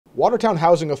Watertown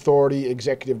Housing Authority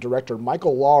Executive Director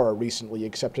Michael Lara recently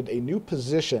accepted a new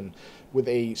position with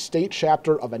a state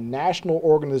chapter of a national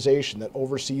organization that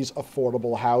oversees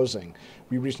affordable housing.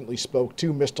 We recently spoke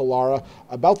to Mr. Lara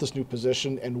about this new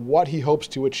position and what he hopes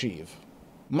to achieve.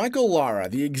 Michael Lara,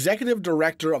 the executive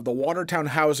director of the Watertown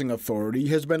Housing Authority,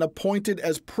 has been appointed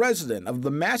as president of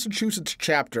the Massachusetts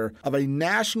chapter of a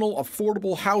national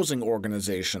affordable housing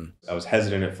organization. I was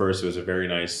hesitant at first. It was a very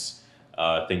nice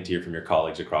thing to hear from your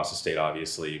colleagues across the state,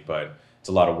 obviously, but it's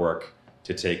a lot of work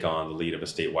to take on the lead of a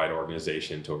statewide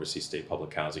organization to oversee state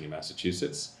public housing in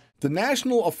Massachusetts. The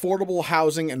National Affordable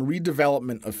Housing and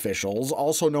Redevelopment Officials,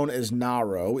 also known as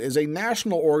NARO, is a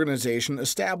national organization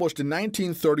established in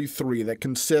 1933 that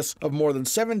consists of more than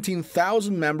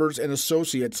 17,000 members and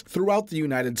associates throughout the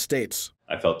United States.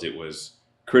 I felt it was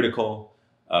critical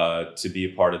to be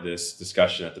a part of this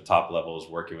discussion at the top levels,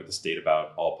 working with the state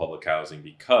about all public housing,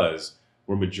 because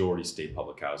we're majority state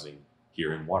public housing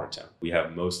here in Watertown. We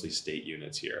have mostly state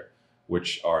units here,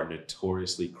 which are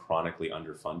notoriously chronically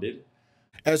underfunded.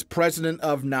 As president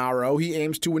of NARO, he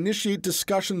aims to initiate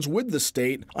discussions with the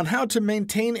state on how to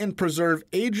maintain and preserve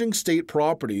aging state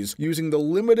properties using the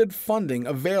limited funding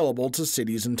available to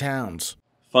cities and towns.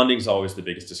 Funding is always the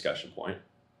biggest discussion point.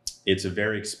 It's a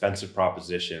very expensive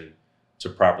proposition to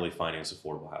properly finance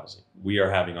affordable housing. We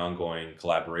are having ongoing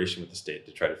collaboration with the state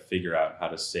to try to figure out how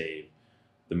to save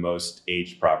the most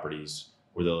aged properties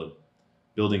where the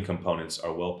building components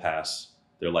are well past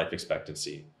their life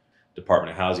expectancy.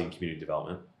 Department of Housing and Community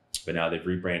Development, but now they've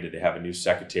rebranded. They have a new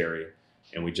secretary,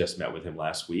 and we just met with him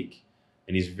last week,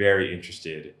 and he's very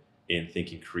interested in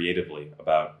thinking creatively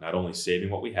about not only saving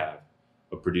what we have,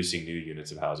 but producing new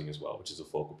units of housing as well, which is a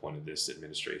focal point of this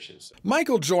administration.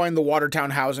 Michael joined the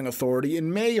Watertown Housing Authority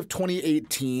in May of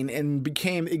 2018 and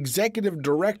became executive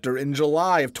director in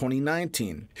July of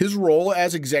 2019. His role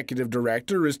as executive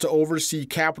director is to oversee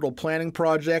capital planning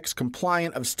projects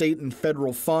compliant of state and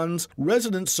federal funds,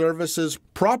 resident services,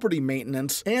 property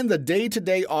maintenance, and the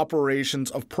day-to-day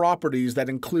operations of properties that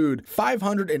include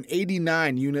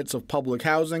 589 units of public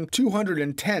housing,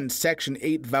 210 Section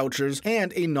 8 vouchers,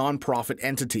 and a nonprofit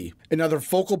entity. Another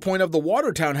focal point of the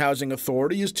Watertown Housing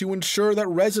Authority is to ensure that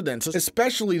residents,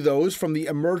 especially those from the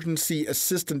Emergency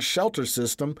Assistance Shelter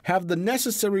System, have the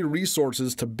necessary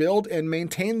resources to build and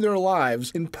maintain their lives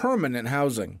in permanent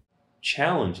housing.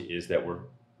 Challenge is that we're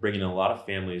bringing in a lot of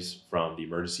families from the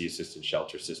Emergency Assistance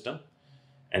Shelter System,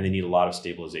 and they need a lot of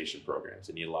stabilization programs.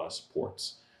 They need a lot of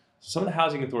supports. Some of the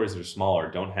housing authorities that are smaller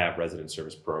don't have resident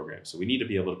service programs, so we need to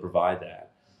be able to provide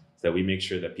that, so that we make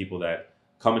sure that people that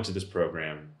come into this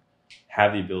program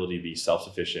have the ability to be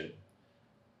self-sufficient,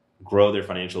 grow their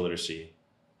financial literacy,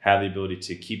 have the ability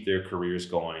to keep their careers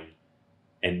going,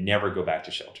 and never go back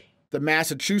to shelter. The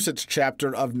Massachusetts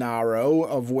chapter of NARO,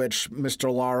 of which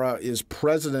Mr. Lara is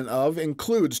president of,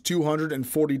 includes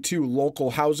 242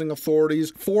 local housing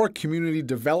authorities, 4 community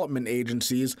development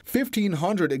agencies,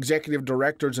 1,500 executive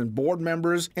directors and board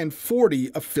members, and 40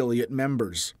 affiliate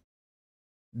members.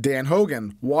 Dan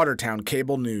Hogan, Watertown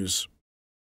Cable News.